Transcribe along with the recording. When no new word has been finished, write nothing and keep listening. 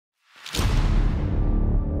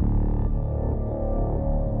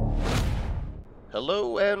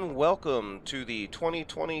Hello and welcome to the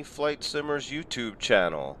 2020 Flight Simmers YouTube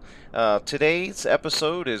channel. Today's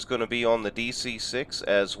episode is going to be on the DC-6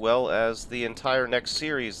 as well as the entire next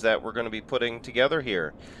series that we're going to be putting together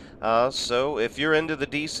here. So if you're into the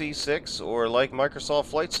DC-6 or like Microsoft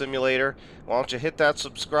Flight Simulator, why don't you hit that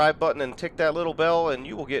subscribe button and tick that little bell and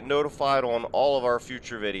you will get notified on all of our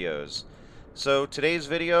future videos. So today's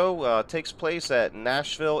video takes place at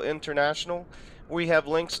Nashville International. We have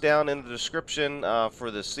links down in the description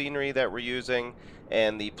for the scenery that we're using,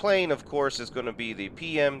 and the plane, of course, is going to be the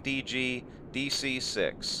PMDG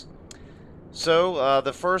DC-6. So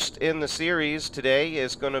the first in the series today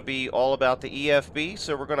is going to be all about the EFB,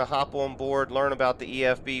 so we're going to hop on board, learn about the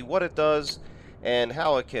EFB, what it does, and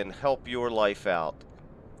how it can help your life out.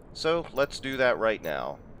 So let's do that right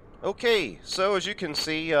now. Okay, so as you can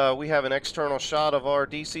see, we have an external shot of our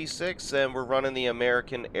DC-6 and we're running the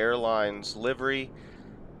American Airlines livery.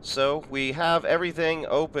 So we have everything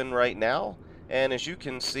open right now, and as you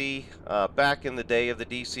can see, back in the day of the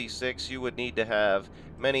DC-6, you would need to have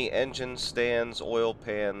many engine stands, oil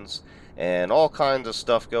pans, and all kinds of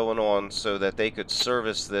stuff going on so that they could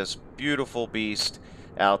service this beautiful beast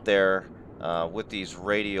out there with these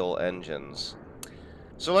radial engines.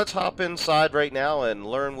 So let's hop inside right now and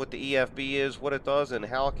learn what the EFB is, what it does, and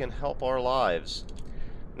how it can help our lives.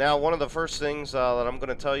 Now, one of the first things that I'm going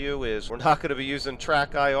to tell you is we're not going to be using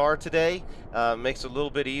Track IR today. It makes it a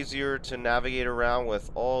little bit easier to navigate around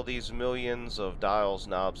with all these millions of dials,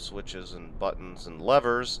 knobs, switches, and buttons and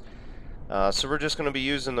levers. So we're just going to be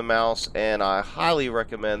using the mouse, and I highly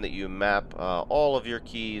recommend that you map all of your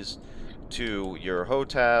keys to your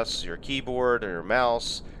HOTAS, your keyboard, or your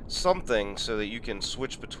mouse, something so that you can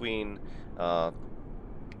switch between camera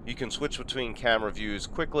views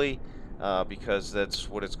quickly, because that's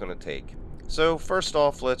what it's going to take. So first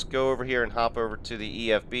off, let's go over here and hop over to the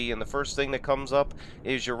EFB, and the first thing that comes up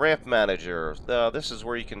is your ramp manager. This is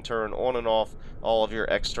where you can turn on and off all of your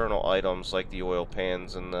external items like the oil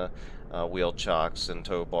pans and the wheel chocks and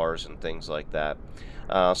tow bars and things like that.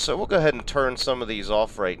 So we'll go ahead and turn some of these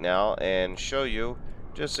off right now and show you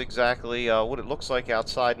just exactly what it looks like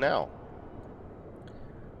outside now.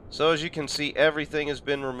 So as you can see, everything has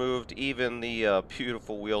been removed, even the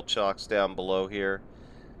beautiful wheel chocks down below here.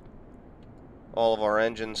 All of our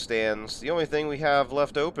engine stands. The only thing we have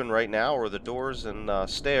left open right now are the doors and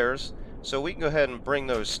stairs. So we can go ahead and bring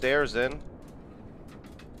those stairs in.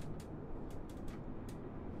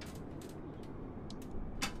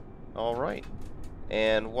 Alright.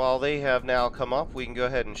 And while they have now come up, we can go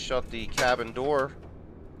ahead and shut the cabin door.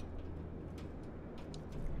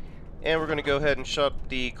 And we're going to go ahead and shut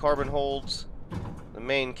the carbon holds, the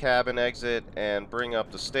main cabin exit, and bring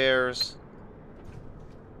up the stairs.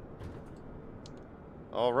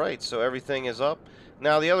 Alright, so everything is up.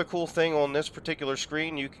 Now the other cool thing on this particular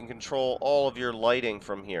screen, you can control all of your lighting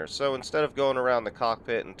from here. So instead of going around the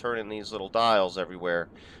cockpit and turning these little dials everywhere,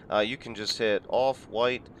 you can just hit off,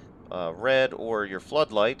 white, red, or your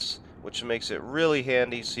floodlights, which makes it really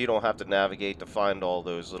handy so you don't have to navigate to find all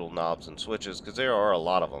those little knobs and switches, because there are a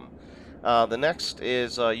lot of them. The next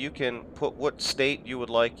is you can put what state you would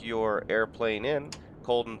like your airplane in.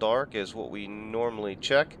 Cold and dark is what we normally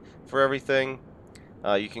check for everything.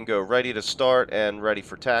 You can go ready to start and ready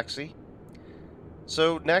for taxi.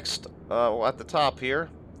 So next, at the top here,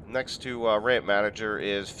 next to Ramp Manager,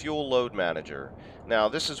 is Fuel Load Manager. Now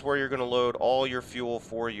this is where you're going to load all your fuel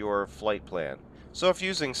for your flight plan. So if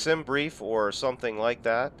using SimBrief or something like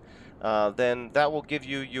that, then that will give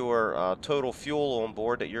you your total fuel on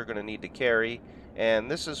board that you're going to need to carry, and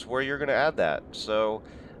this is where you're going to add that. So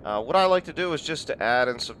what I like to do is just to add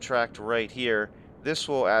and subtract right here. This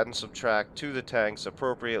will add and subtract to the tanks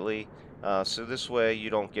appropriately, so this way you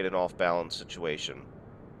don't get an off-balance situation.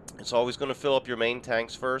 It's always going to fill up your main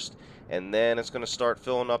tanks first, and then it's going to start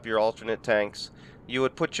filling up your alternate tanks. You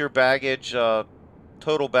would put your baggage,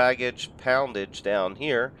 total baggage poundage down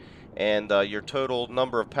here, and your total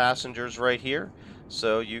number of passengers right here.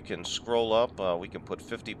 So you can scroll up. We can put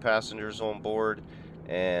 50 passengers on board,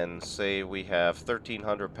 and say we have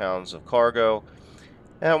 1,300 pounds of cargo.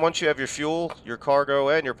 And once you have your fuel, your cargo,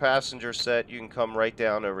 and your passenger set, you can come right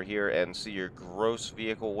down over here and see your gross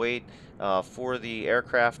vehicle weight for the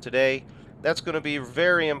aircraft today. That's going to be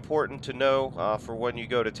very important to know for when you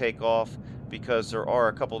go to take off, because there are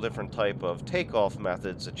a couple different type of takeoff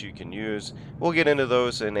methods that you can use. We'll get into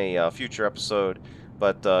those in a future episode,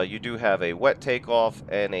 but you do have a wet takeoff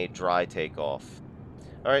and a dry takeoff.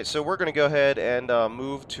 Alright, so we're going to go ahead and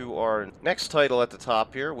move to our next title at the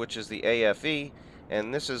top here, which is the AFE.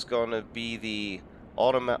 And this is going to be the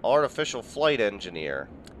artificial flight engineer.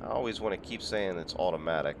 I always want to keep saying it's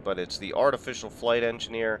automatic, but it's the artificial flight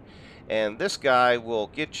engineer. And this guy will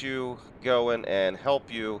get you going and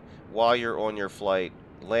help you while you're on your flight,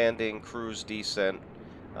 landing, cruise, descent.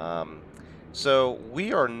 Um, so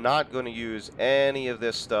we are not going to use any of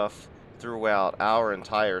this stuff throughout our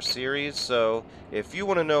entire series. So if you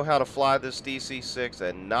want to know how to fly this DC-6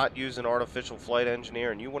 and not use an artificial flight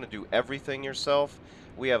engineer and you want to do everything yourself,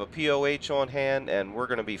 we have a POH on hand and we're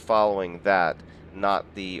going to be following that, not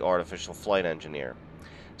the artificial flight engineer.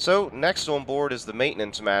 So next on board is the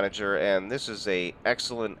maintenance manager, and this is a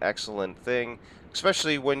excellent thing,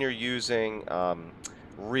 especially when you're using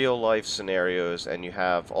real life scenarios and you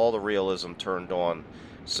have all the realism turned on.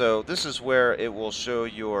 So this is where it will show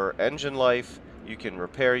your engine life. You can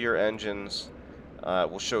repair your engines. It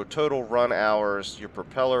will show total run hours, your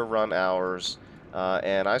propeller run hours,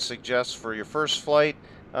 and I suggest for your first flight,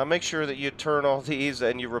 make sure that you turn all these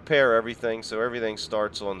and you repair everything so everything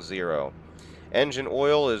starts on 0. Engine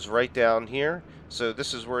oil is right down here, so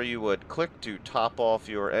this is where you would click to top off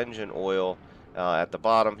your engine oil at the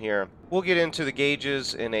bottom here. We'll get into the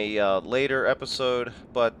gauges in a later episode,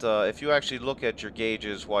 but if you actually look at your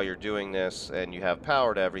gauges while you're doing this and you have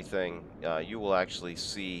power to everything, you will actually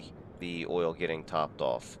see the oil getting topped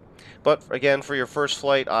off. But again, for your first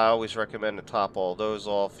flight, I always recommend to top all those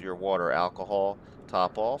off. Your water alcohol,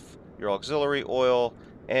 top off, your auxiliary oil,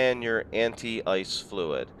 and your anti-ice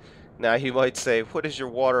fluid. Now you might say, what is your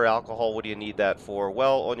water alcohol? What do you need that for?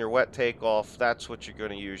 Well, on your wet takeoff, that's what you're going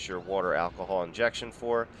to use your water alcohol injection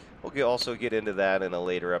for. We'll also get into that in a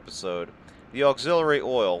later episode. The auxiliary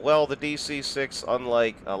oil. Well, the DC-6,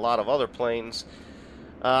 unlike a lot of other planes,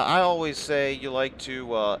 I always say you like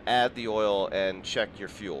to add the oil and check your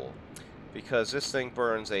fuel, because this thing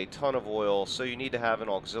burns a ton of oil, so you need to have an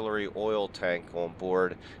auxiliary oil tank on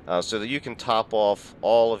board so that you can top off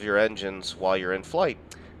all of your engines while you're in flight.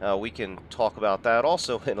 We can talk about that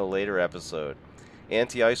also in a later episode.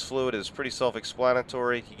 Anti-ice fluid is pretty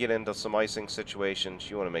self-explanatory. You get into some icing situations,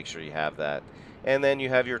 you want to make sure you have that. And then you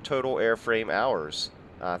have your total airframe hours.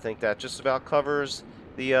 I think that just about covers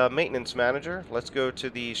the maintenance manager. Let's go to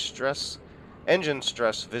the engine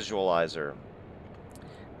stress visualizer.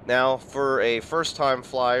 Now, for a first-time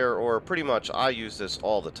flyer, or pretty much I use this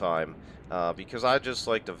all the time, because I just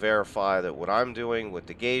like to verify that what I'm doing with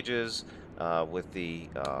the gauges, with the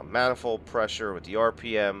manifold pressure, with the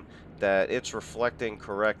RPM, that it's reflecting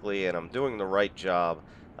correctly and I'm doing the right job,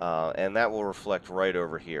 and that will reflect right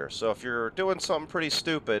over here. So if you're doing something pretty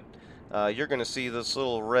stupid, you're going to see this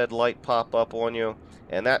little red light pop up on you,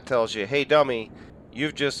 and that tells you, hey dummy,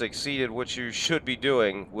 you've just exceeded what you should be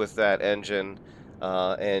doing with that engine,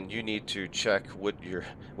 and you need to check what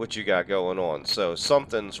you got going on. So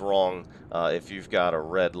something's wrong if you've got a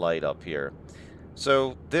red light up here.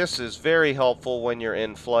 So this is very helpful when you're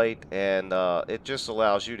in flight, and it just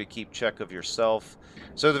allows you to keep check of yourself.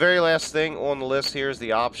 So the very last thing on the list here is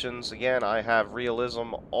the options. Again, I have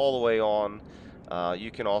realism all the way on.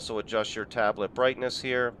 You can also adjust your tablet brightness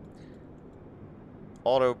here,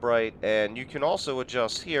 auto bright, and you can also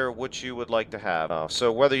adjust here what you would like to have.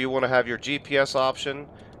 So whether you want to have your GPS option,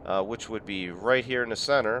 which would be right here in the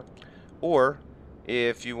center, or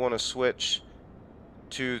if you want to switch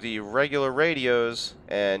to the regular radios,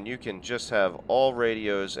 and you can just have all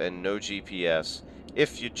radios and no GPS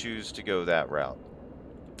if you choose to go that route.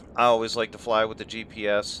 I always like to fly with the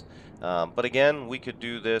GPS, but again, we could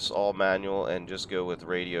do this all manual and just go with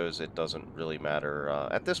radios. It doesn't really matter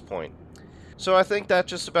at this point. So I think that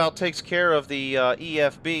just about takes care of the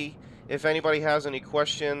EFB. If anybody has any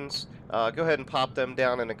questions, go ahead and pop them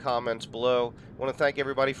down in the comments below. I want to thank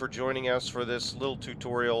everybody for joining us for this little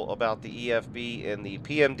tutorial about the EFB and the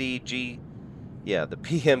PMDG, the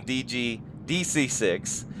PMDG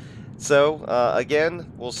DC-6. So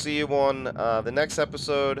again, we'll see you on the next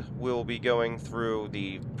episode. We'll be going through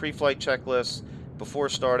the pre-flight checklist, before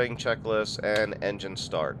starting checklist, and engine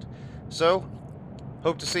start. So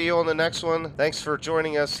hope to see you on the next one. Thanks for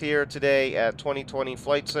joining us here today at 2020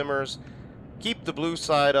 Flight Simmers. Keep the blue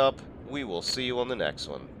side up. We will see you on the next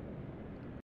one.